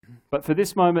But for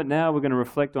this moment now, we're going to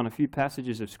reflect on a few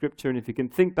passages of Scripture. And if you can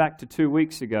think back to 2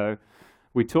 weeks ago,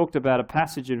 we talked about a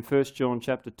passage in 1 John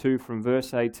chapter 2 from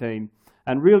verse 18.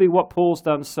 And really what Paul's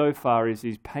done so far is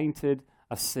he's painted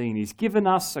a scene. He's given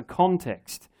us a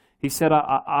context. He said,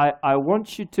 I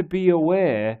want you to be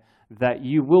aware that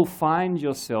you will find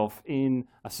yourself in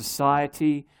a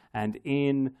society and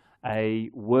in a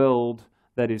world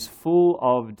that is full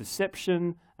of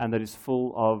deception and that is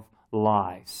full of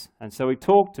lies. And so he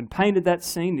talked and painted that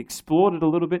scene, explored it a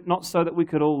little bit, not so that we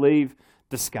could all leave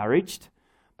discouraged,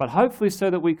 but hopefully so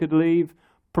that we could leave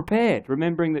prepared,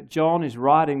 remembering that John is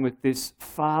writing with this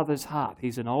father's heart.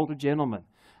 He's an older gentleman,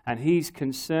 and he's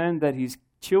concerned that his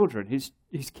children,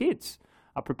 his kids,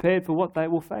 are prepared for what they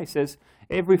will face, as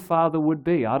every father would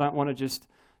be. I don't want to just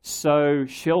so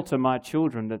shelter my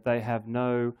children that they have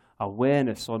no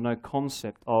awareness or no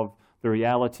concept of the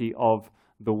reality of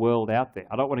the world out there.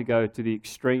 I don't want to go to the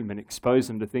extreme and expose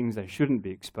them to things they shouldn't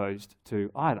be exposed to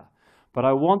either. But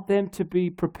I want them to be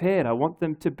prepared. I want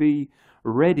them to be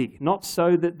ready, not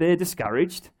so that they're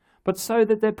discouraged, but so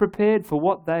that they're prepared for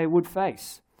what they would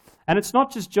face. And it's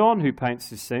not just John who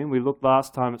paints this scene. We looked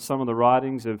last time at some of the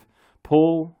writings of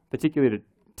Paul, particularly to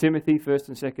Timothy, 1st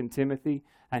and 2nd Timothy,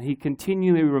 and he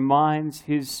continually reminds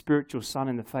his spiritual son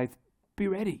in the faith, be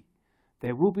ready.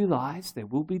 There will be lies, there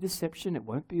will be deception, it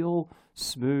won't be all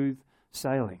smooth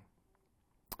sailing.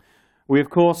 We, of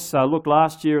course, looked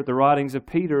last year at the writings of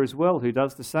Peter as well, who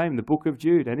does the same, the book of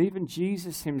Jude, and even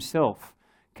Jesus himself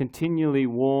continually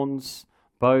warns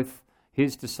both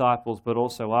his disciples but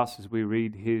also us as we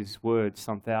read his words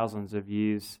some thousands of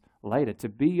years later to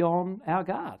be on our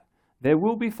guard. There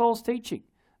will be false teaching.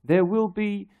 There will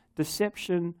be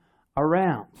deception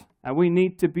around, and we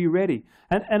need to be ready.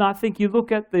 And I think you look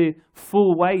at the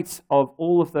full weight of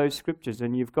all of those scriptures,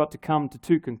 and you've got to come to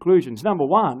two conclusions. Number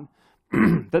one,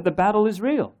 that the battle is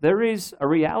real. There is a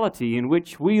reality in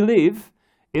which we live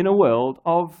in a world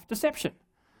of deception.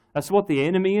 That's what the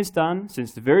enemy has done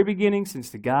since the very beginning, since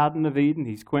the Garden of Eden.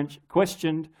 He's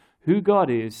questioned who God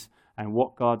is and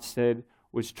what God said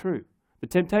was true. The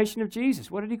temptation of Jesus,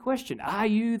 what did he question? Are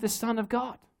you the Son of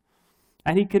God?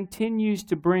 And he continues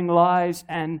to bring lies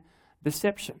and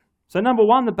deception. So number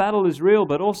one, the battle is real,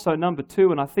 but also number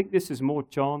two, and I think this is more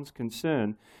John's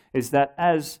concern, is that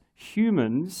as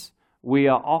humans, we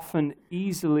are often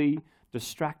easily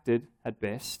distracted at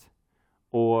best,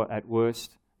 or at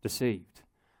worst, deceived.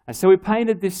 And so we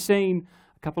painted this scene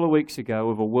a couple of weeks ago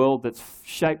of a world that's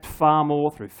shaped far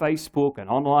more through Facebook and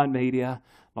online media.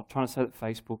 I'm not trying to say that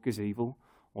Facebook is evil,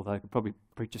 although I could probably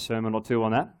preach a sermon or two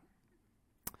on that.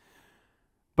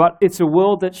 But it's a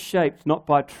world that's shaped not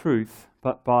by truth,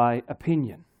 but by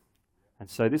opinion. And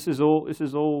so this is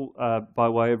all by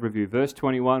way of review. Verse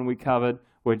 21 we covered,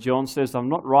 where John says, I'm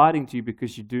not writing to you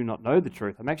because you do not know the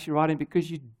truth. I'm actually writing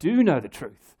because you do know the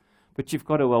truth. But you've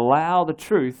got to allow the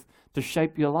truth to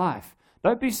shape your life.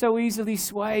 Don't be so easily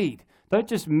swayed. Don't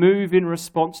just move in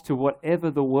response to whatever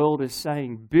the world is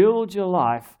saying. Build your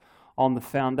life on the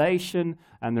foundation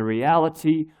and the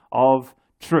reality of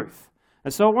truth.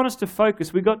 And so I want us to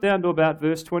focus. We got down to about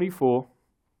verse 24.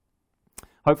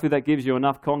 Hopefully that gives you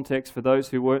enough context for those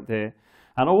who weren't there.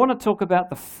 And I want to talk about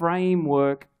the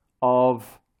framework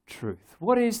of truth.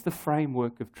 What is the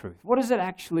framework of truth? What does it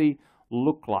actually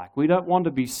look like? We don't want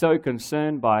to be so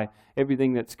concerned by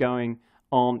everything that's going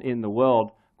on in the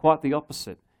world. Quite the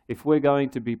opposite. If we're going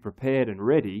to be prepared and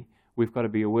ready, we've got to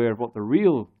be aware of what the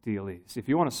real deal is. If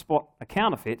you want to spot a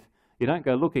counterfeit, you don't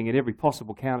go looking at every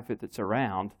possible counterfeit that's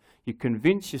around. You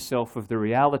convince yourself of the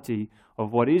reality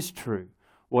of what is true,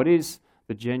 what is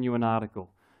the genuine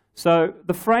article. So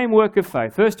the framework of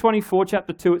faith. Verse 24,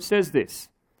 chapter 2, it says this.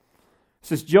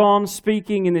 This is John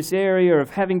speaking in this area of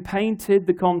having painted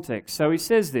the context. So he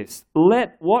says this,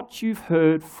 let what you've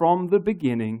heard from the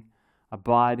beginning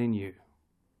abide in you.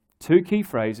 Two key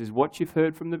phrases, what you've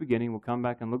heard from the beginning, we'll come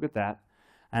back and look at that,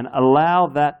 and allow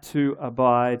that to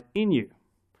abide in you.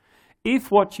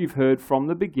 If what you've heard from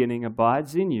the beginning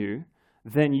abides in you,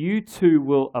 then you too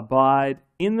will abide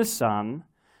in the Son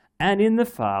and in the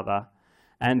Father,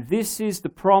 and this is the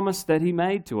promise that he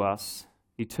made to us,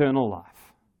 eternal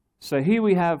life. So here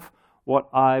we have what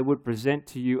I would present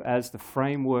to you as the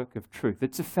framework of truth.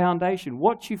 It's a foundation.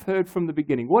 What you've heard from the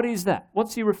beginning. What is that?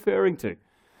 What's he referring to?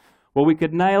 Well, we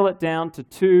could nail it down to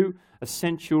two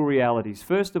essential realities.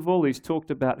 First of all, he's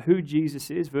talked about who Jesus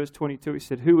is. Verse 22, he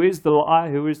said, who is the liar?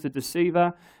 Who is the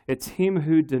deceiver? It's him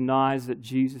who denies that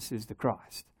Jesus is the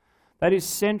Christ. That is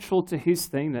central to his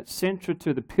theme. That's central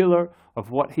to the pillar of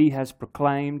what he has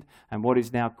proclaimed and what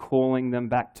he's now calling them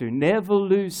back to. Never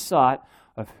lose sight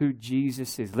of who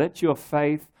Jesus is. Let your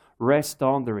faith rest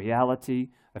on the reality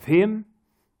of him,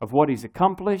 of what he's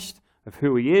accomplished, of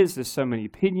who he is. There's so many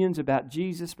opinions about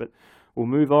Jesus, but we'll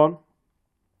move on.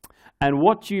 And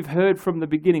what you've heard from the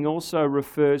beginning also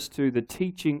refers to the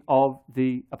teaching of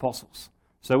the apostles.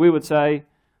 So we would say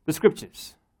the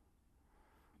scriptures.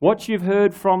 What you've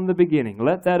heard from the beginning,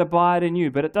 let that abide in you.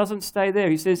 But it doesn't stay there.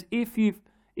 He says, if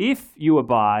you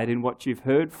abide in what you've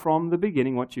heard from the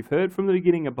beginning, what you've heard from the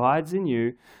beginning abides in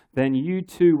you, then you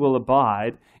too will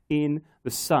abide in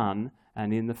the Son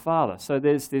and in the Father. So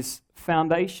there's this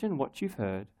foundation, what you've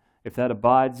heard. If that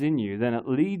abides in you, then it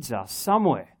leads us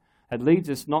somewhere. It leads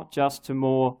us not just to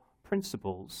more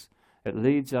principles, it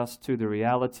leads us to the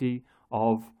reality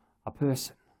of a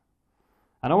person.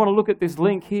 And I want to look at this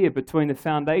link here between the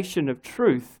foundation of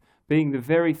truth being the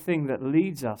very thing that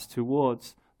leads us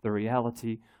towards the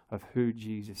reality of who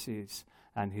Jesus is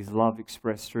and his love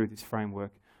expressed through this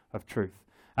framework of truth.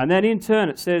 And then in turn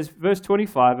it says, verse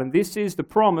 25, and this is the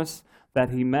promise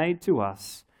that he made to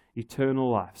us, eternal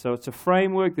life. So it's a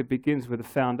framework that begins with a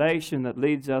foundation that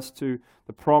leads us to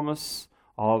the promise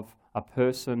of a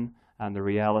person and the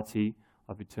reality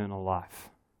of eternal life.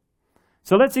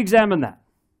 So let's examine that.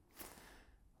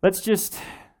 Let's just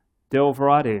delve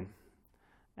right in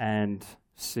and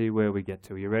see where we get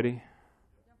to. Are you ready?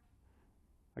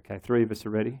 Okay, 3 of us are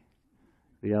ready.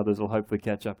 The others will hopefully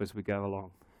catch up as we go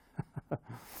along.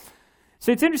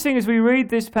 So it's interesting as we read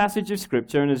this passage of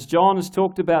Scripture, and as John has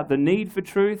talked about the need for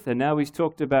truth, and now he's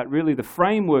talked about really the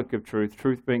framework of truth,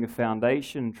 truth being a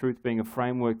foundation, truth being a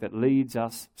framework that leads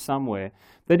us somewhere,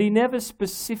 that he never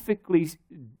specifically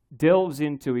delves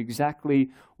into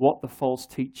exactly what the false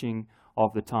teaching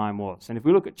of the time was. And if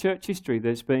we look at church history,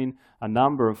 there's been a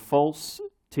number of false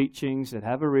teachings that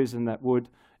have arisen that would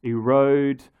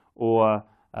erode or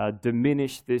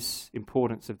diminish this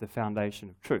importance of the foundation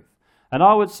of truth. And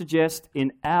I would suggest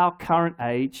in our current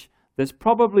age, there's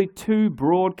probably 2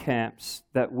 broad camps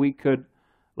that we could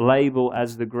label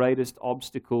as the greatest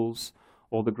obstacles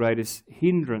or the greatest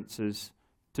hindrances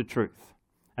to truth.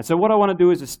 And so what I want to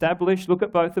do is look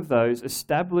at both of those,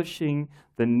 establishing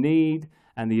the need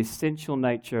and the essential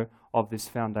nature of this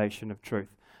foundation of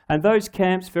truth. And those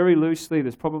camps, very loosely,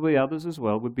 there's probably others as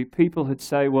well, would be people who'd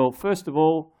say, well, first of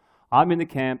all, I'm in the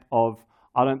camp of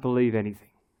I don't believe anything.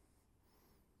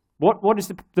 What is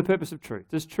the purpose of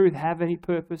truth? Does truth have any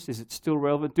purpose? Is it still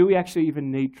relevant? Do we actually even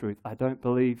need truth? I don't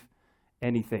believe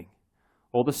anything.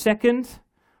 Or the second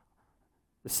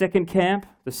camp,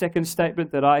 the second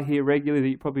statement that I hear regularly, that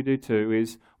you probably do too,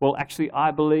 is, well, actually, I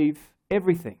believe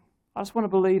everything. I just want to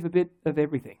believe a bit of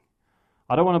everything.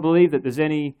 I don't want to believe that there's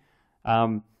any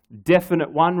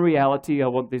definite one reality. I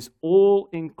want this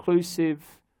all-inclusive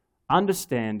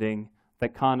understanding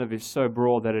that kind of is so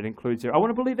broad that it includes it. I want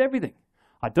to believe everything.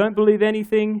 I don't believe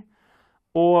anything,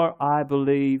 or I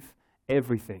believe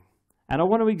everything. And I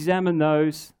want to examine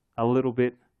those a little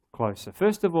bit closer.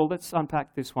 First of all, let's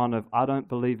unpack this one of I don't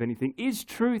believe anything. Is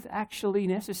truth actually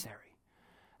necessary?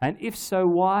 And if so,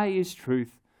 why is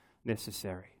truth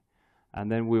necessary?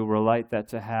 And then we'll relate that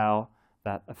to how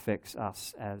that affects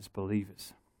us as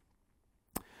believers.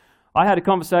 I had a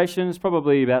conversation, it's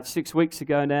probably about 6 weeks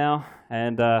ago now,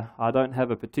 and I don't have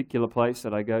a particular place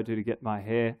that I go to get my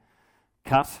hair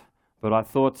cut, but I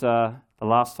thought the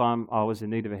last time I was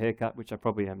in need of a haircut, which I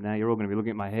probably am now, you're all going to be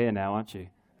looking at my hair now, aren't you?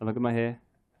 Look at my hair.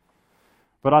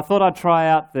 But I thought I'd try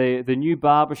out the new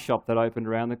barber shop that opened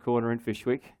around the corner in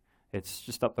Fyshwick. It's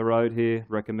just up the road here,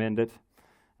 recommend it,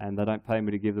 and they don't pay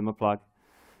me to give them a plug.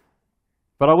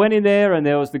 But I went in there, and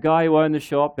there was the guy who owned the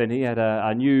shop, and he had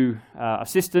a new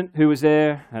assistant who was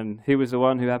there, and he was the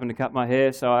one who happened to cut my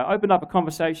hair. So I opened up a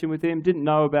conversation with him, didn't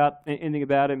know anything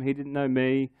about him, he didn't know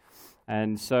me.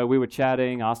 And so we were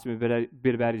chatting, asked him a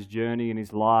bit about his journey and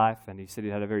his life, and he said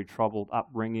he had a very troubled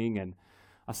upbringing. And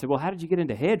I said, well, how did you get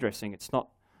into hairdressing? It's not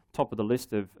top of the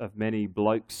list of many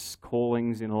blokes'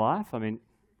 callings in life. I mean,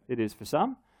 it is for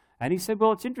some. And he said,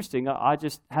 well, it's interesting. I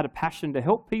just had a passion to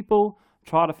help people,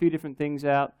 tried a few different things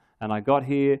out, and I got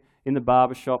here in the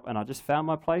barber shop, and I just found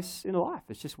my place in life.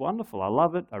 It's just wonderful. I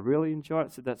love it. I really enjoy it. I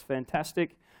said, that's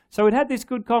fantastic. So we'd had this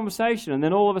good conversation, and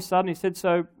then all of a sudden he said,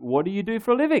 so what do you do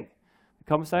for a living? The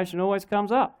conversation always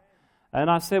comes up. And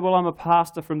I said, well, I'm a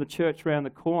pastor from the church around the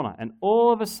corner. And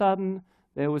all of a sudden,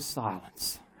 there was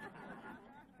silence.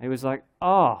 He was like,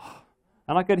 oh.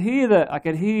 And I could hear,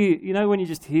 you know, when you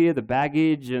just hear the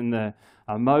baggage and the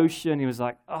emotion. He was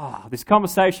like, oh, this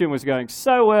conversation was going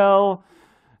so well,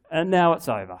 and now it's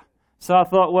over. So I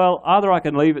thought, well, either I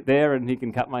can leave it there and he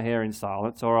can cut my hair in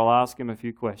silence, or I'll ask him a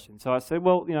few questions. So I said,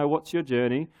 well, you know, what's your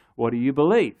journey? What do you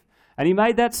believe? And he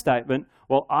made that statement,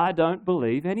 well, I don't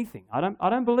believe anything. I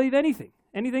don't believe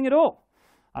anything at all.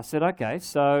 I said, okay,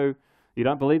 so You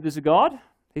don't believe there's a God?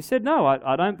 He said, no,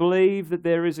 I don't believe that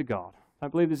there is a God. I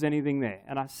don't believe there's anything there.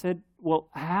 And I said, well,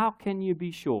 how can you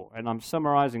be sure? And I'm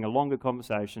summarizing a longer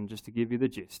conversation just to give you the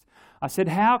gist. I said,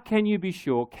 how can you be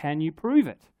sure? Can you prove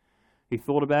it? He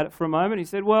thought about it for a moment. He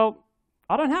said, well,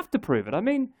 I don't have to prove it. I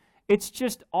mean, it's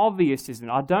just obvious, isn't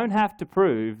it? I don't have to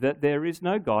prove that there is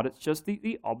no God. It's just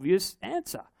the obvious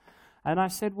answer. And I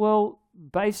said, well,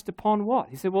 based upon what?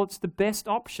 He said, well, it's the best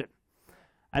option.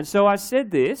 And so I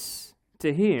said this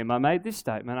to him. I made this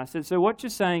statement. I said, so what you're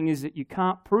saying is that you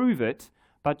can't prove it,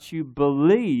 but you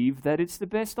believe that it's the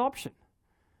best option.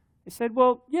 He said,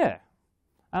 well, yeah.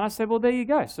 And I said, well, there you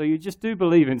go. So you just do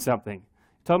believe in something.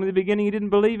 You told me at the beginning you didn't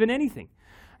believe in anything.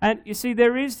 And you see,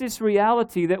 there is this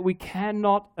reality that we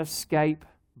cannot escape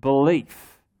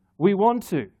belief. We want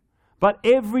to. But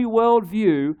every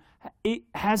worldview, it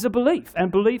has a belief, and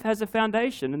belief has a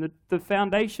foundation, and the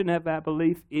foundation of our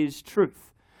belief is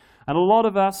truth. And a lot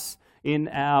of us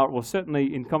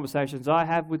certainly in conversations I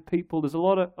have with people, there's a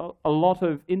lot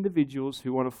of individuals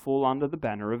who want to fall under the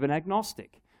banner of an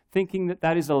agnostic, thinking that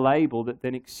that is a label that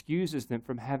then excuses them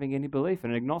from having any belief.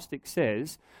 And an agnostic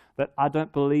says that I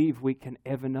don't believe we can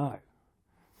ever know.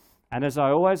 And as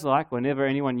I always like, whenever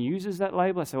anyone uses that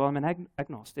label, I say, well, I'm an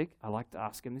agnostic. I like to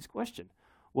ask them this question.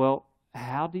 Well,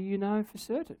 how do you know for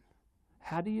certain?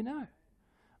 How do you know?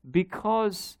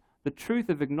 Because the truth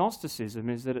of agnosticism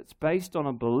is that it's based on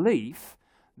a belief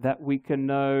that we can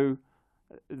know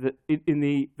in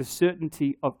the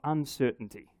certainty of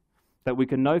uncertainty, that we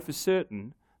can know for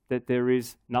certain that there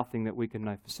is nothing that we can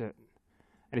know for certain.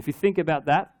 And if you think about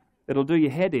that, it'll do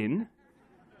your head in,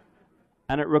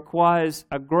 and it requires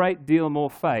a great deal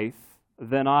more faith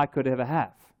than I could ever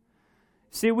have.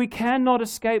 See, we cannot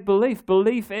escape belief.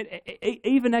 Belief,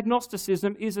 even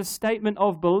agnosticism, is a statement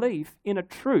of belief in a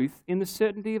truth in the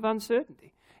certainty of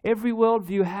uncertainty. Every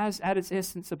worldview has at its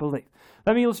essence a belief.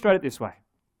 Let me illustrate it this way.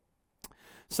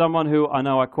 Someone who I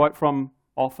know I quote from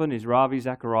often is Ravi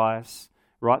Zacharias,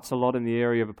 writes a lot in the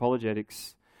area of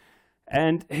apologetics.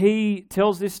 And he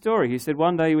tells this story. He said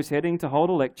one day he was heading to hold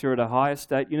a lecture at Ohio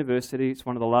State University. It's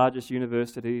one of the largest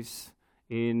universities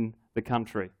in the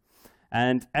country.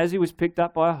 And as he was picked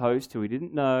up by a host who he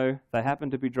didn't know, they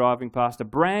happened to be driving past a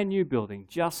brand new building,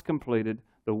 just completed,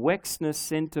 the Wexner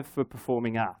Center for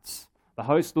Performing Arts. The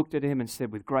host looked at him and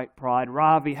said with great pride,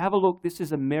 Ravi, have a look, this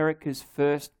is America's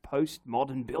first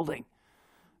postmodern building.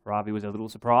 Ravi was a little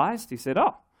surprised. He said,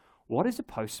 oh, what is a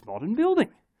postmodern building?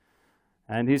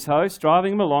 And his host,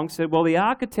 driving him along, said, well, the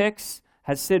architects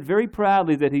has said very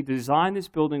proudly that he designed this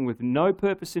building with no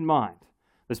purpose in mind.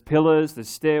 There's pillars, there's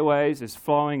stairways, there's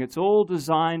flowing. It's all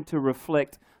designed to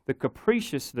reflect the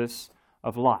capriciousness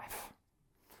of life.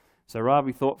 So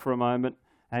Ravi thought for a moment,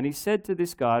 and he said to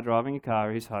this guy driving a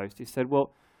car, his host, he said,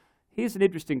 well, here's an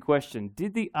interesting question.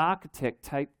 Did the architect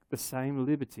take the same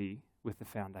liberty with the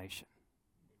foundation?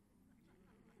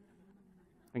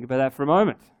 Think about that for a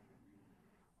moment.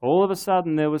 All of a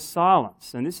sudden there was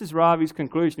silence. And this is Ravi's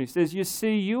conclusion. He says, you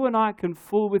see, you and I can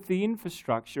fool with the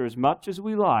infrastructure as much as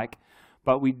we like,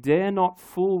 but we dare not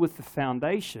fool with the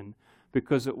foundation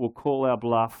because it will call our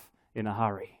bluff in a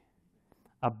hurry.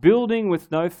 A building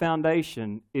with no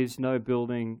foundation is no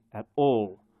building at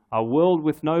all. A world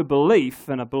with no belief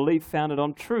and a belief founded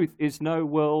on truth is no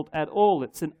world at all.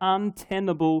 It's an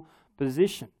untenable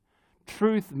position.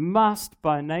 Truth must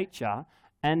by nature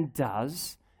and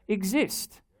does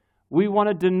exist. We want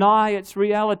to deny its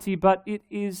reality, but it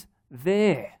is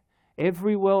there.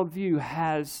 Every worldview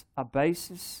has a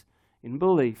basis in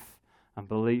belief, and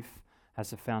belief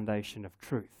has a foundation of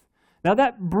truth. Now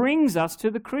that brings us to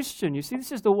the Christian. You see,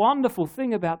 this is the wonderful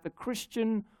thing about the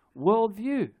Christian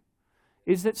worldview,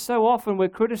 is that so often we're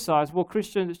criticized, well,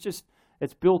 Christian,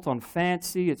 it's built on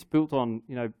fancy, it's built on,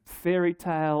 fairy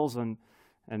tales and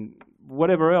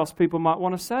whatever else people might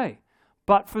want to say.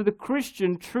 But for the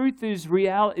Christian, truth is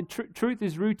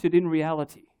rooted in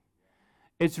reality.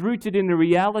 It's rooted in the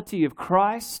reality of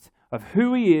Christ, of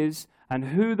who He is, and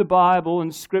who the Bible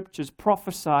and Scriptures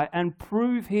prophesy and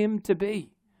prove Him to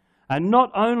be. And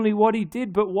not only what He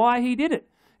did, but why He did it.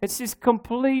 It's this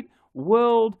complete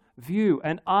world view.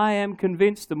 And I am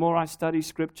convinced the more I study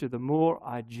Scripture, the more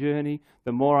I journey,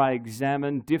 the more I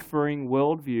examine differing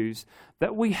worldviews,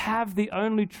 that we have the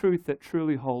only truth that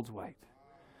truly holds weight.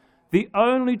 The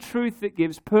only truth that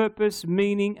gives purpose,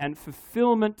 meaning, and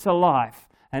fulfillment to life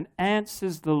and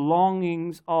answers the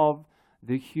longings of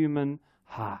the human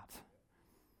heart.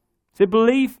 The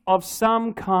belief of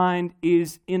some kind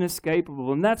is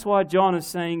inescapable. And that's why John is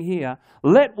saying here,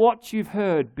 let what you've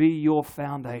heard be your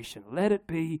foundation. Let it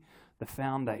be the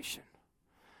foundation.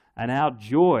 And our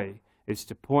joy is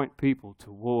to point people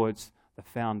towards the the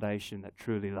foundation that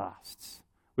truly lasts.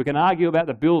 We can argue about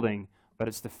the building, but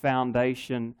it's the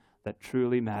foundation that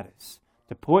truly matters.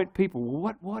 To point people,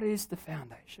 what is the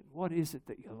foundation? What is it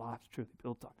that your life's truly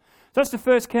built on? So that's the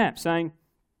first camp, saying,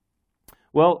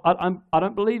 well, I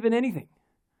don't believe in anything.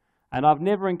 And I've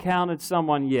never encountered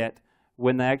someone yet,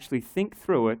 when they actually think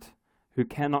through it, who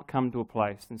cannot come to a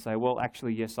place and say, well,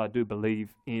 actually, yes, I do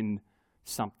believe in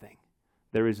something.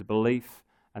 There is a belief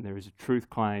and there is a truth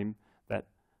claim that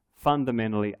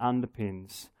fundamentally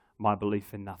underpins my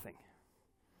belief in nothing.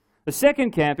 The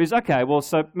second camp is, okay, well,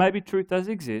 so maybe truth does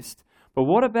exist, but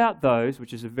what about those,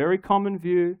 which is a very common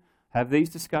view, have these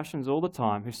discussions all the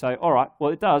time, who say, all right,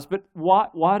 well, it does, but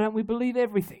why don't we believe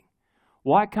everything?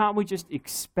 Why can't we just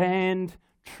expand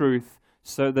truth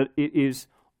so that it is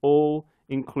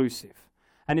all-inclusive?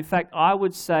 And in fact, I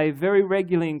would say very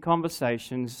regularly in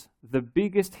conversations, the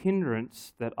biggest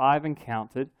hindrance that I've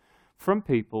encountered from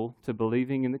people to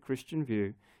believing in the Christian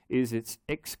view is its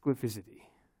exclusivity.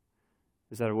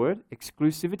 Is that a word?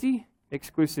 Exclusivity?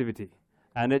 Exclusivity.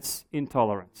 And its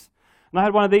intolerance. And I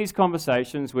had one of these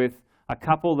conversations with a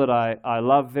couple that I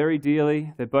love very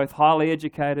dearly. They're both highly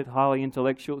educated, highly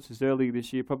intellectual. This is early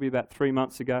this year, probably about 3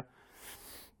 months ago.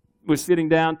 We're sitting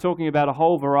down talking about a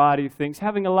whole variety of things,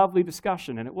 having a lovely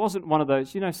discussion. And it wasn't one of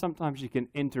those, sometimes you can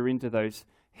enter into those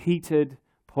heated,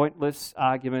 pointless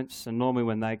arguments. And normally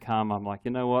when they come, I'm like,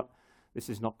 you know what? This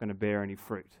is not going to bear any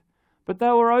fruit. But they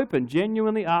were open,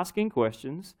 genuinely asking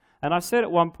questions. And I said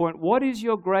at one point, what is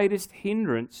your greatest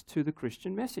hindrance to the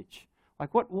Christian message?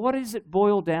 Like, what does it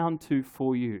boil down to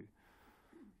for you?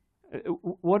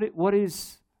 What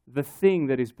is the thing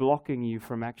that is blocking you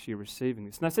from actually receiving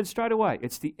this? And I said straight away,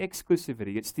 it's the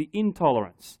exclusivity, it's the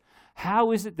intolerance.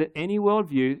 How is it that any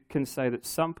worldview can say that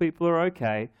some people are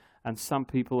okay and some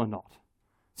people are not?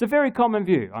 It's a very common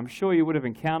view. I'm sure you would have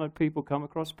encountered people, come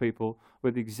across people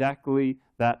with exactly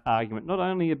that argument, not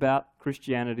only about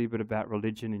Christianity, but about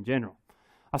religion in general.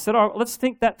 I said, all right, let's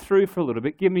think that through for a little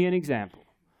bit. Give me an example.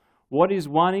 What is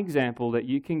one example that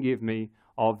you can give me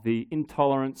of the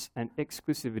intolerance and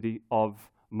exclusivity of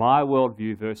my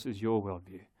worldview versus your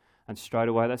worldview? And straight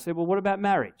away they said, well, what about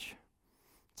marriage?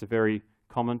 It's a very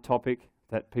common topic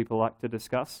that people like to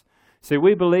discuss. See,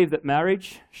 we believe that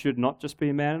marriage should not just be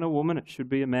a man and a woman, it should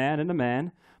be a man and a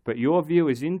man, but your view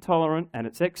is intolerant and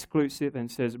it's exclusive and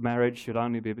says marriage should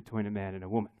only be between a man and a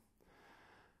woman.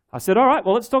 I said, all right,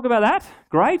 well, let's talk about that.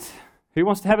 Great. Who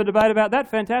wants to have a debate about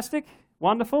that? Fantastic.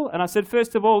 Wonderful. And I said,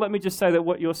 first of all, let me just say that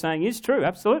what you're saying is true.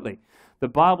 Absolutely. The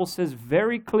Bible says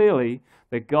very clearly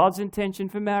that God's intention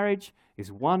for marriage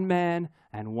is one man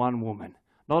and one woman.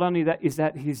 Not only that is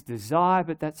that his desire,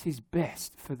 but that's his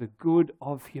best for the good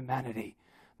of humanity.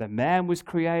 The man was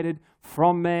created,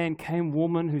 from man came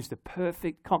woman, who's the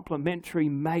perfect complementary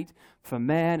mate for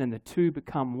man, and the two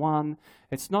become one.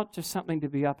 It's not just something to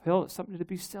be upheld, it's something to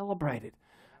be celebrated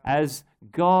as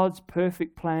God's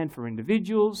perfect plan for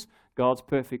individuals, God's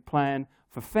perfect plan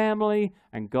for family,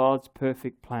 and God's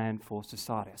perfect plan for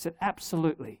society. I said,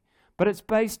 absolutely. But it's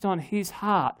based on his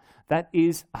heart. That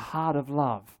is a heart of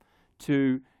love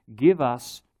to give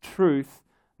us truth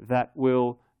that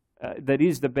that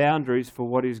is the boundaries for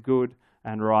what is good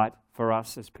and right for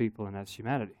us as people and as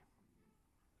humanity.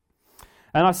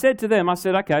 And I said to them,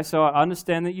 okay, so I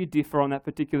understand that you differ on that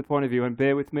particular point of view, and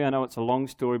bear with me, I know it's a long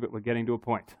story, but we're getting to a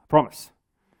point. I promise.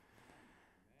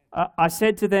 I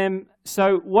said to them,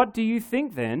 so what do you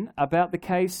think then about the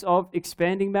case of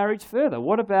expanding marriage further?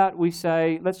 What about we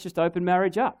say, let's just open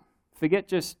marriage up? Forget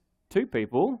just 2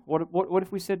 people. What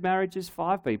if we said marriage is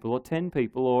 5 people or 10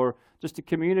 people, or just a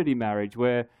community marriage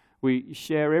where we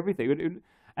share everything?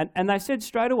 And they said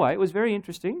straight away, it was very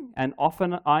interesting, and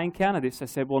often I encounter this, I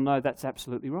said, well, no, that's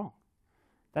absolutely wrong.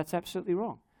 That's absolutely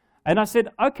wrong. And I said,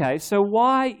 okay, so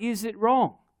why is it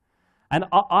wrong? And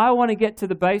I want to get to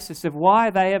the basis of why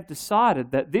they have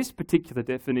decided that this particular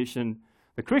definition,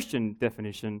 the Christian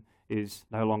definition, is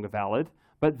no longer valid,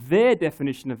 but their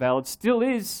definition of valid still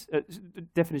is,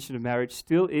 definition of marriage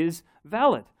still is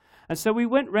valid. And so we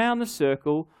went round the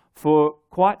circle for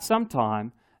quite some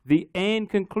time. The end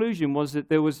conclusion was that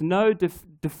there was no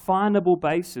definable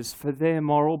basis for their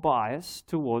moral bias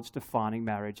towards defining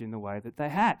marriage in the way that they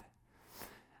had.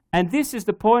 And this is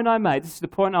the point I made, this is the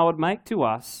point I would make to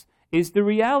us, is the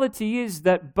reality is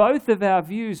that both of our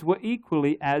views were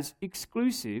equally as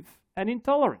exclusive and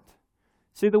intolerant.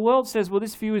 See, the world says, well,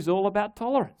 this view is all about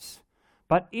tolerance.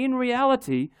 But in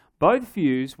reality, both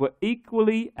views were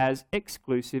equally as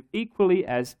exclusive, equally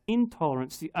as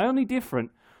intolerant. The only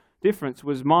difference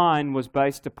was mine was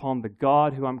based upon the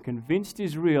God who I'm convinced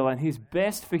is real and his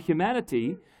best for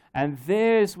humanity, and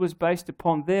theirs was based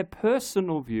upon their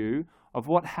personal view of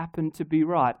what happened to be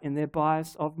right in their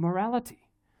bias of morality.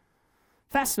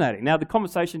 Fascinating. Now, the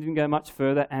conversation didn't go much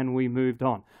further and we moved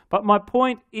on. But my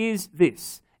point is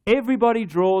this. Everybody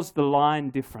draws the line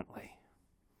differently.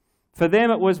 For them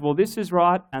it was, well, this is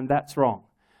right and that's wrong.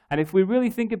 And if we really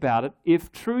think about it,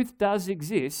 if truth does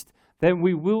exist, then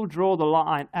we will draw the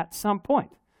line at some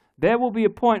point. There will be a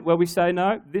point where we say,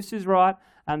 no, this is right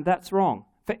and that's wrong.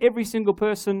 For every single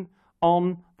person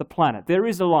on the planet, there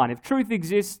is a line. If truth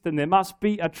exists, then there must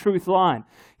be a truth line.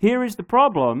 Here is the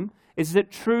problem, is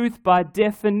that truth by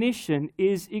definition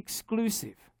is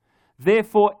exclusive.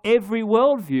 Therefore, every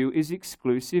worldview is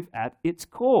exclusive at its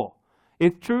core.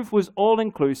 If truth was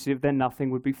all-inclusive, then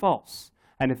nothing would be false.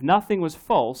 And if nothing was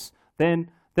false, then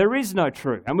there is no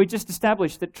truth. And we just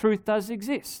established that truth does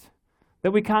exist,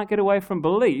 that we can't get away from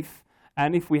belief,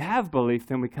 and if we have belief,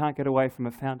 then we can't get away from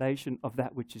a foundation of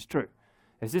that which is true.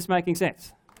 Is this making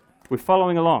sense? We're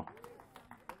following along.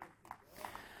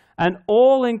 An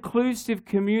all-inclusive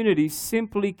community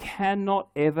simply cannot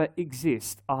ever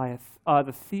exist,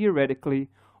 either theoretically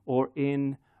or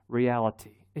in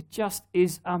reality. It just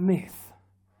is a myth.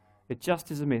 It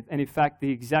just is a myth. And in fact,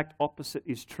 the exact opposite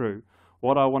is true.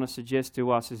 What I want to suggest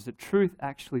to us is that truth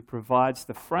actually provides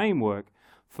the framework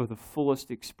for the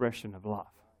fullest expression of love.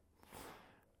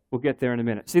 We'll get there in a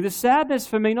minute. See, the sadness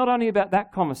for me, not only about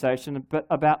that conversation, but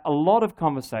about a lot of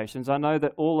conversations. I know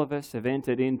that all of us have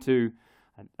entered into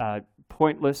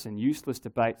pointless and useless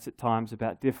debates at times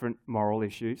about different moral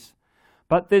issues.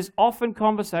 But there's often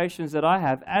conversations that I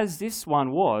have, as this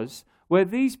one was, where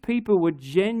these people were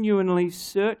genuinely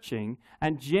searching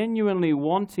and genuinely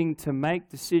wanting to make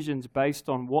decisions based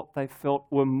on what they felt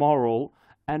were moral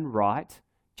and right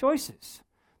choices.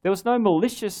 There was no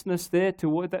maliciousness there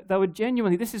that they were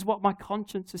genuinely, this is what my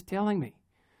conscience is telling me.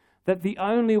 That the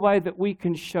only way that we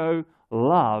can show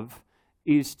love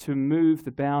is to move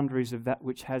the boundaries of that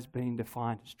which has been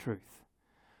defined as truth.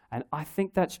 And I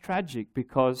think that's tragic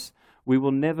because we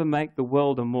will never make the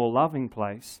world a more loving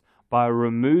place by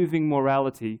removing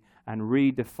morality and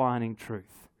redefining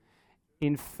truth.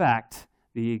 In fact,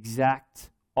 the exact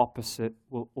opposite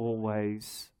will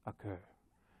always occur.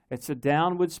 It's a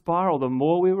downward spiral. The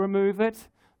more we remove it,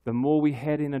 the more we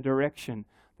head in a direction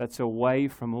that's away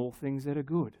from all things that are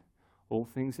good, all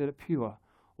things that are pure,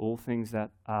 all things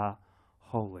that are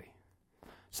holy.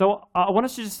 So I want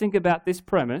us to just think about this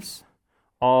premise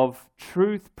of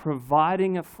truth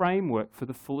providing a framework for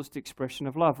the fullest expression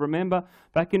of love. Remember,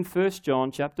 back in 1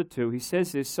 John chapter 2, he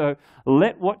says this, so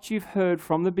let what you've heard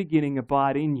from the beginning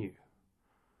abide in you.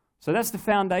 So that's the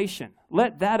foundation.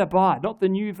 Let that abide, not the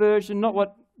new version, not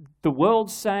what the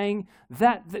world's saying,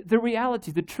 that the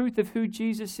reality, the truth of who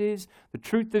Jesus is, the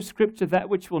truth of Scripture, that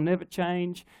which will never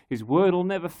change, His word will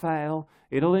never fail,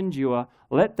 it'll endure.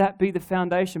 Let that be the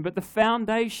foundation. But the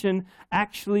foundation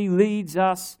actually leads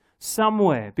us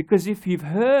somewhere, because if you've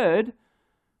heard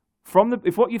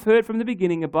if what you've heard from the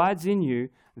beginning abides in you,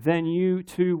 then you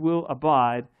too will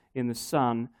abide in the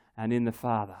Son and in the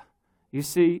Father. You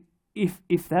see,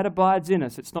 if that abides in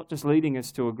us, it's not just leading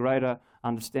us to a greater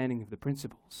understanding of the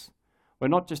principles. We're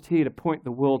not just here to point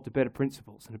the world to better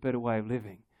principles and a better way of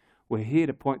living. We're here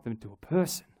to point them to a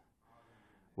person.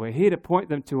 We're here to point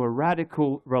them to a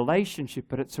radical relationship,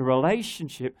 but it's a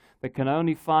relationship that can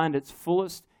only find its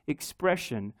fullest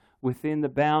expression within the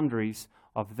boundaries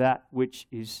of that which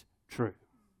is true.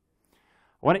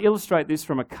 I want to illustrate this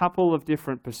from a couple of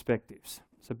different perspectives,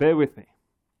 so bear with me.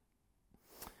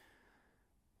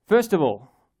 First of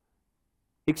all,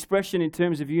 expression in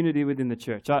terms of unity within the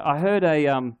church. I heard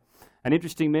an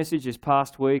interesting message this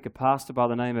past week, a pastor by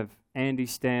the name of Andy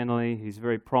Stanley. He's a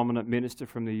very prominent minister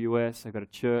from the US. They've got a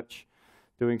church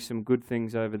doing some good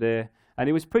things over there. And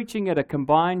he was preaching at a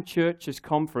combined churches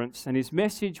conference, and his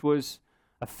message was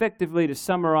effectively, to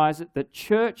summarize it, that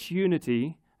church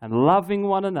unity and loving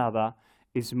one another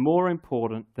is more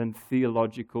important than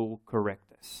theological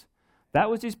correctness. That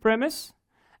was his premise.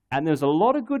 And there's a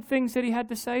lot of good things that he had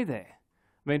to say there.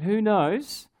 I mean, who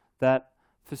knows that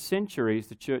for centuries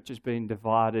the church has been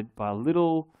divided by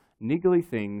little niggly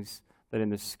things that in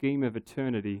the scheme of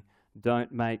eternity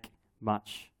don't make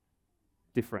much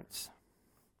difference.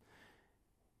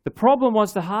 The problem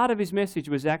was the heart of his message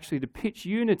was actually to pitch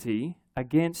unity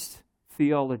against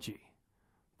theology.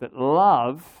 That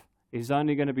love is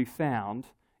only going to be found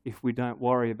if we don't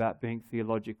worry about being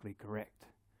theologically correct.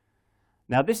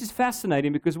 Now, this is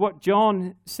fascinating because what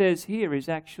John says here is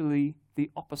actually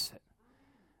the opposite.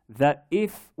 That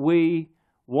if we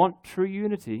want true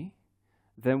unity,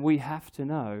 then we have to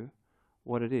know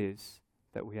what it is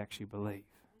that we actually believe.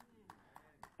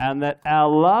 And that our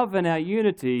love and our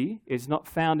unity is not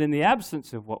found in the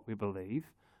absence of what we believe,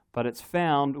 but it's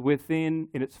found within,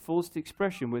 in its fullest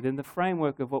expression, within the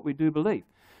framework of what we do believe.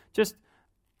 Just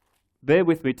bear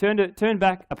with me. Turn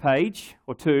back a page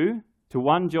or two to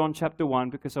 1 John chapter 1,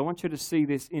 because I want you to see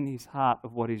this in his heart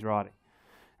of what he's writing.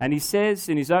 And he says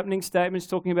in his opening statements,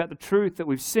 talking about the truth that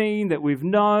we've seen, that we've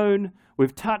known,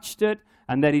 we've touched it,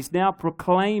 and that he's now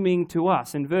proclaiming to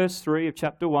us. In verse 3 of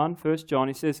chapter 1, 1 John,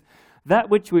 he says, "That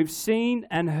which we've seen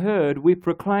and heard, we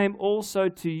proclaim also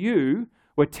to you."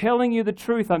 We're telling you the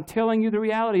truth. I'm telling you the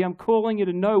reality. I'm calling you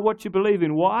to know what you believe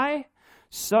in. Why?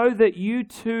 So that you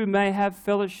too may have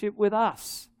fellowship with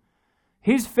us.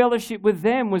 His fellowship with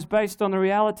them was based on the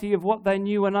reality of what they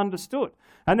knew and understood.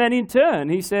 And then in turn,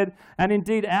 he said, "And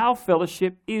indeed our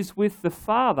fellowship is with the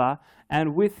Father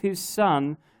and with his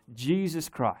Son, Jesus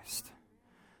Christ."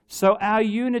 So our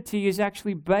unity is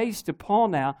actually based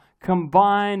upon our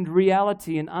combined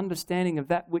reality and understanding of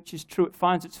that which is true. It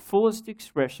finds its fullest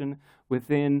expression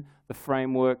within the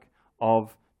framework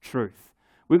of truth.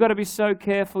 We've got to be so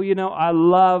careful. You know, I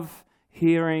love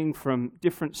hearing from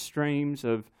different streams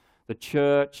of the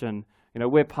church, and you know,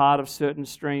 we're part of certain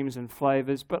streams and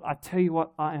flavors, but I tell you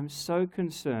what, I am so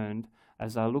concerned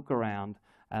as I look around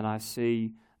and I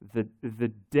see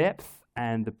the depth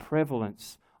and the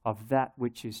prevalence of that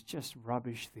which is just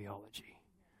rubbish theology.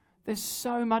 There's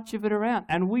so much of it around,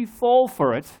 and we fall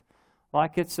for it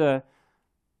like it's a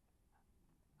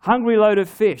hungry load of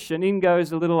fish, and in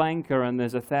goes a little anchor, and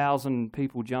there's 1,000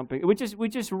 people jumping. We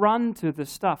just run to the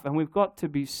stuff, and we've got to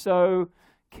be so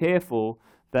careful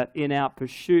that in our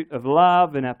pursuit of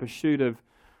love, in our pursuit of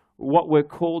what we're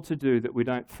called to do, that we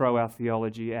don't throw our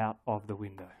theology out of the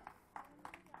window.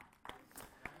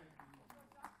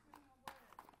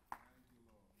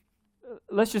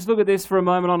 Let's just look at this for a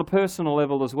moment on a personal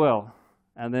level as well,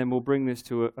 and then we'll bring this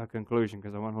to a conclusion,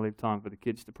 because I want to leave time for the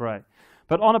kids to pray.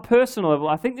 But on a personal level,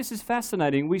 I think this is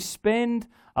fascinating. We spend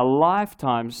a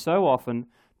lifetime so often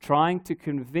trying to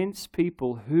convince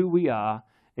people who we are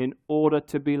in order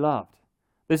to be loved.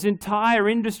 There's entire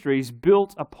industries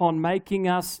built upon making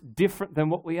us different than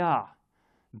what we are.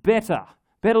 Better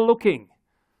looking,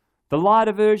 the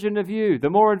lighter version of you, the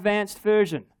more advanced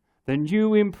version, the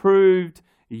new improved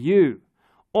you.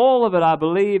 All of it, I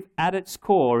believe, at its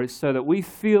core is so that we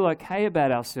feel okay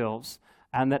about ourselves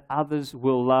and that others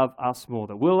will love us more.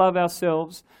 That we'll love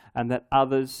ourselves and that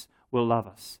others will love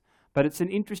us. But it's an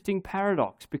interesting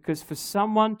paradox, because for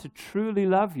someone to truly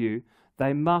love you,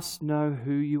 they must know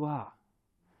who you are.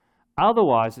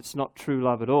 Otherwise, it's not true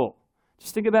love at all.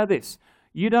 Just think about this.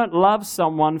 You don't love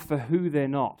someone for who they're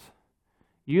not.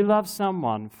 You love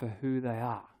someone for who they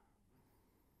are.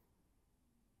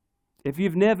 If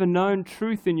you've never known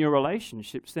truth in your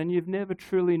relationships, then you've never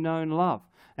truly known love.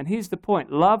 And here's the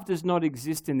point. Love does not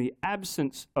exist in the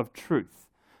absence of truth.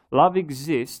 Love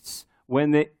exists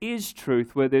when there is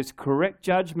truth, where there's correct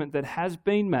judgment that has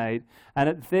been made, and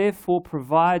it therefore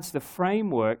provides the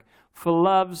framework for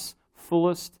love's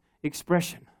fullest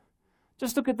expression.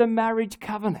 Just look at the marriage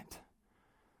covenant.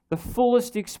 The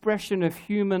fullest expression of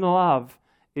human love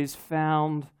is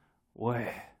found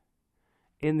where?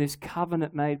 In this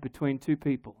covenant made between two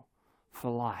people for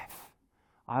life.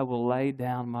 I will lay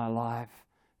down my life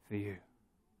for you.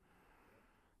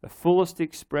 The fullest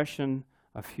expression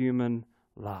of human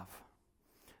love.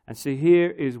 And see, here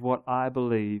is what I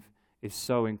believe is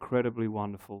so incredibly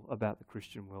wonderful about the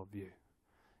Christian worldview.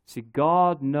 See,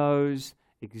 God knows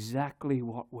exactly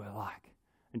what we're like.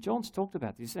 And John's talked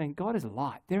about this, saying God is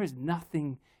light. There is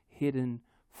nothing hidden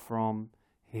from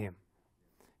him.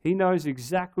 He knows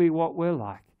exactly what we're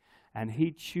like, and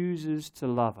he chooses to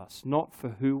love us, not for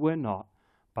who we're not,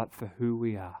 but for who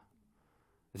we are.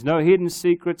 There's no hidden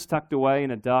secrets tucked away in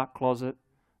a dark closet.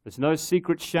 There's no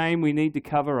secret shame we need to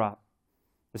cover up.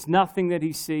 There's nothing that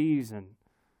he sees and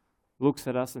looks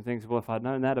at us and thinks, well, if I'd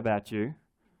known that about you,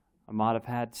 I might have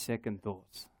had second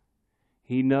thoughts.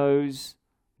 He knows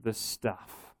the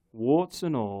stuff, warts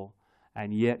and all,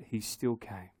 and yet he still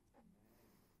came.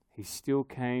 He still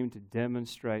came to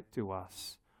demonstrate to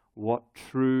us what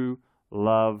true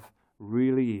love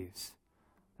really is.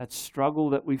 That struggle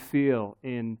that we feel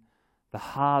in the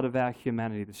heart of our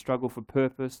humanity, the struggle for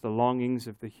purpose, the longings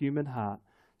of the human heart,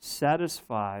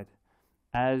 satisfied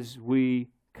as we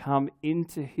come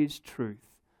into his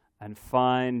truth and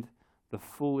find the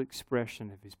full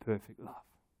expression of his perfect love.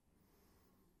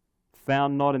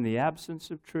 Found not in the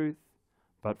absence of truth,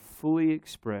 but fully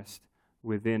expressed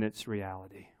within its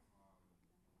reality.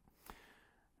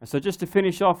 And so just to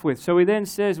finish off with, so he then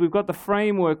says we've got the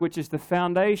framework, which is the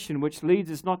foundation, which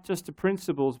leads us not just to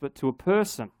principles, but to a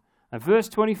person. And verse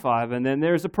 25, and then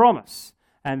there is a promise.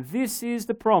 And this is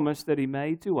the promise that he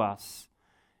made to us,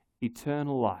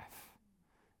 eternal life.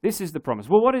 This is the promise.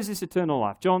 Well, what is this eternal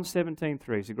life? John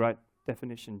 17:3 is a great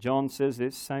definition. John says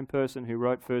this, same person who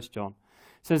wrote 1 John.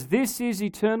 Says, this is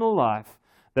eternal life,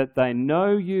 that they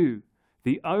know you,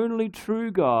 the only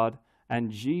true God,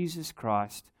 and Jesus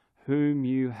Christ, whom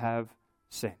you have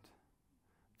sent.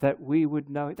 That we would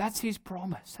know. That's his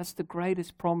promise. That's the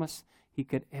greatest promise he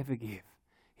could ever give.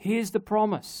 Here's the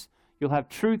promise. You'll have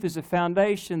truth as a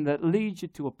foundation that leads you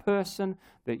to a person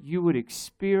that you would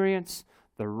experience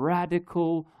the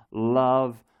radical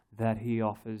love that he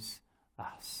offers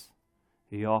us.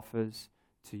 He offers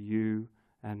to you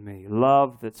and me.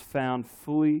 Love that's found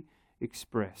fully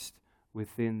expressed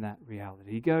within that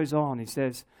reality. He goes on, he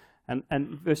says, and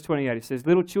verse 28, he says,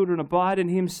 little children, abide in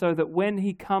him so that when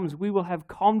he comes, we will have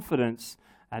confidence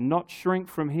and not shrink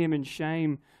from him in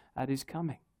shame at his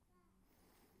coming.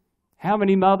 How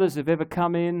many mothers have ever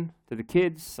come in to the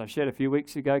kids? I shared a few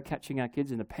weeks ago, catching our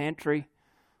kids in the pantry.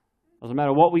 Doesn't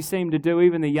matter what we seem to do,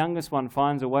 even the youngest one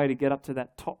finds a way to get up to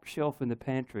that top shelf in the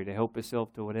pantry to help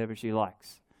herself to whatever she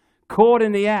likes. Caught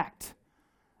in the act,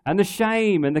 and the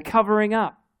shame, and the covering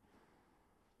up.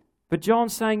 But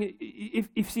John's saying,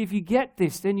 if you get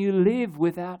this, then you live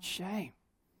without shame.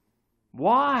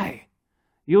 Why?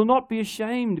 You'll not be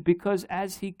ashamed, because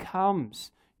as he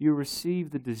comes, you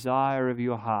receive the desire of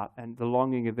your heart and the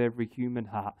longing of every human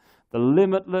heart, the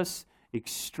limitless,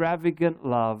 extravagant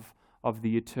love of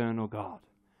the eternal God.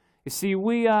 You see,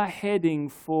 we are heading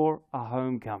for a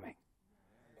homecoming.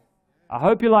 I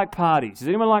hope you like parties. Does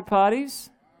anyone like parties?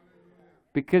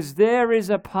 Because there is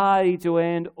a party to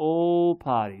end all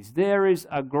parties. There is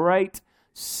a great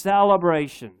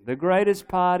celebration, the greatest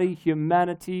party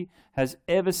humanity has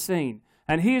ever seen.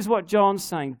 And here's what John's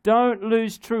saying. Don't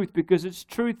lose truth, because it's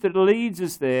truth that leads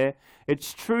us there.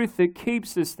 It's truth that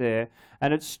keeps us there.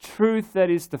 And it's truth that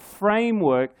is the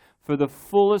framework for the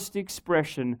fullest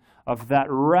expression of that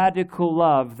radical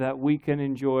love that we can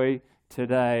enjoy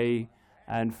today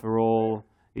and for all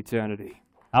eternity.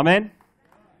 Amen?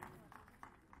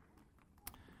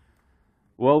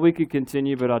 Well, we could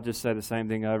continue, but I'll just say the same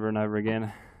thing over and over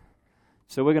again.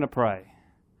 So we're going to pray.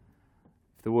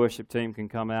 If the worship team can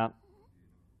come out.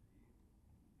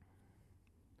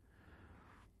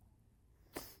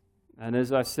 And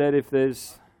as I said, if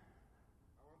there's...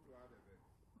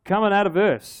 Come and add a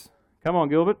verse. Come on,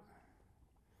 Gilbert.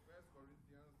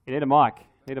 You need a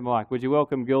mic. Would you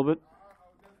welcome Gilbert?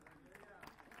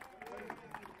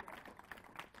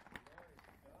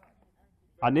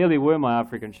 I nearly wore my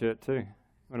African shirt too.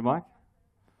 Want a mic?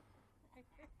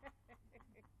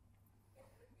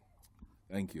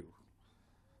 Thank you.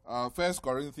 1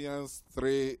 Corinthians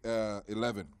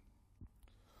 3:11.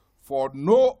 For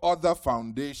no other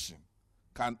foundation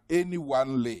can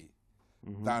anyone lay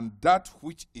than that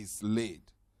which is laid,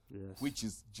 which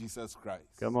is Jesus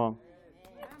Christ. Come on.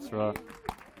 That's right.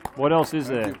 What else is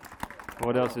there?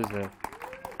 What else is there?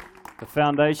 The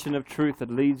foundation of truth that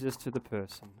leads us to the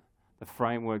person, the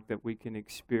framework that we can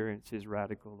experience his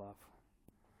radical love.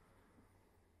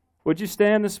 Would you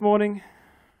stand this morning?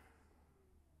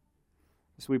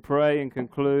 As we pray and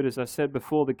conclude, as I said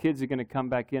before, the kids are going to come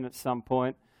back in at some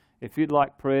point. If you'd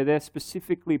like prayer, they're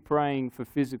specifically praying for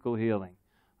physical healing.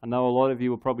 I know a lot of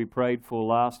you were probably prayed for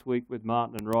last week with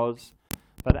Martin and Roz.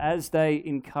 But as they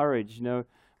encourage,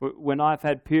 when I've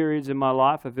had periods in my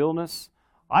life of illness,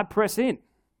 I press in.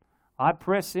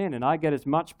 And I get as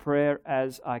much prayer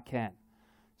as I can.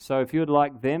 So if you'd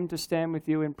like them to stand with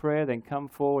you in prayer, then come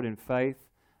forward in faith,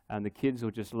 and the kids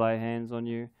will just lay hands on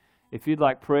you. If you'd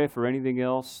like prayer for anything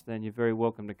else, then you're very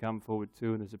welcome to come forward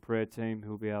too, and there's a prayer team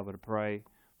who will be able to pray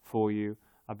for you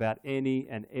about any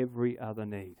and every other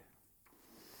need.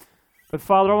 But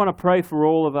Father, I want to pray for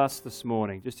all of us this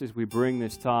morning, just as we bring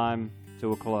this time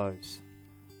to a close.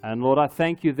 And Lord, I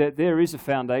thank you that there is a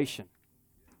foundation.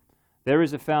 There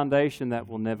is a foundation that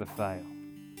will never fail.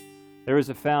 There is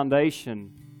a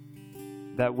foundation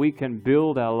that we can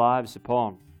build our lives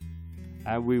upon,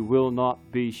 and we will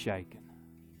not be shaken.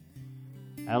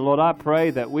 And Lord, I pray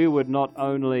that we would not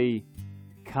only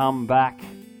come back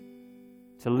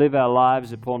to live our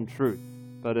lives upon truth,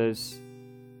 but as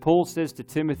Paul says to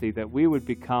Timothy, that we would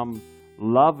become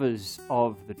lovers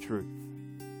of the truth.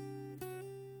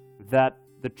 That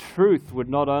the truth would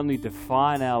not only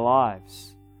define our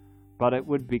lives, but it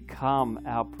would become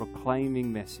our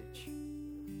proclaiming message.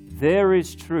 There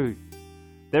is truth.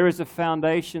 There is a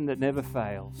foundation that never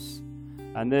fails.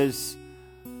 And there's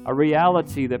a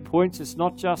reality that points us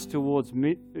not just towards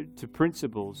to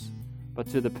principles, but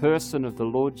to the person of the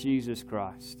Lord Jesus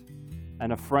Christ,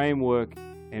 and a framework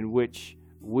in which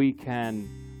we can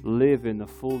live in the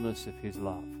fullness of his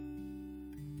love.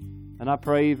 And I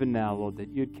pray even now, Lord, that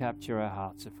you'd capture our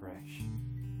hearts afresh.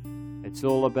 It's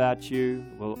all about you,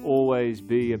 will always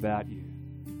be about you,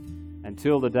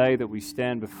 until the day that we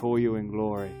stand before you in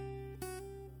glory.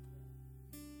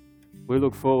 We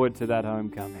look forward to that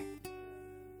homecoming,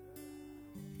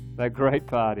 that great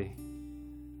party.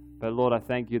 But Lord, I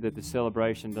thank you that the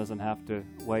celebration doesn't have to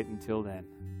wait until then.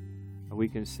 We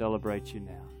can celebrate you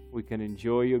now. We can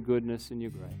enjoy your goodness and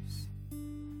your grace.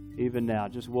 Even now,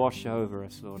 just wash over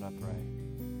us, Lord, I pray.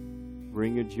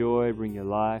 Bring your joy, bring your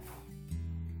life.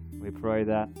 We pray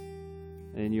that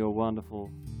in your wonderful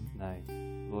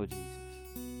name, Lord Jesus.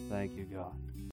 Thank you, God.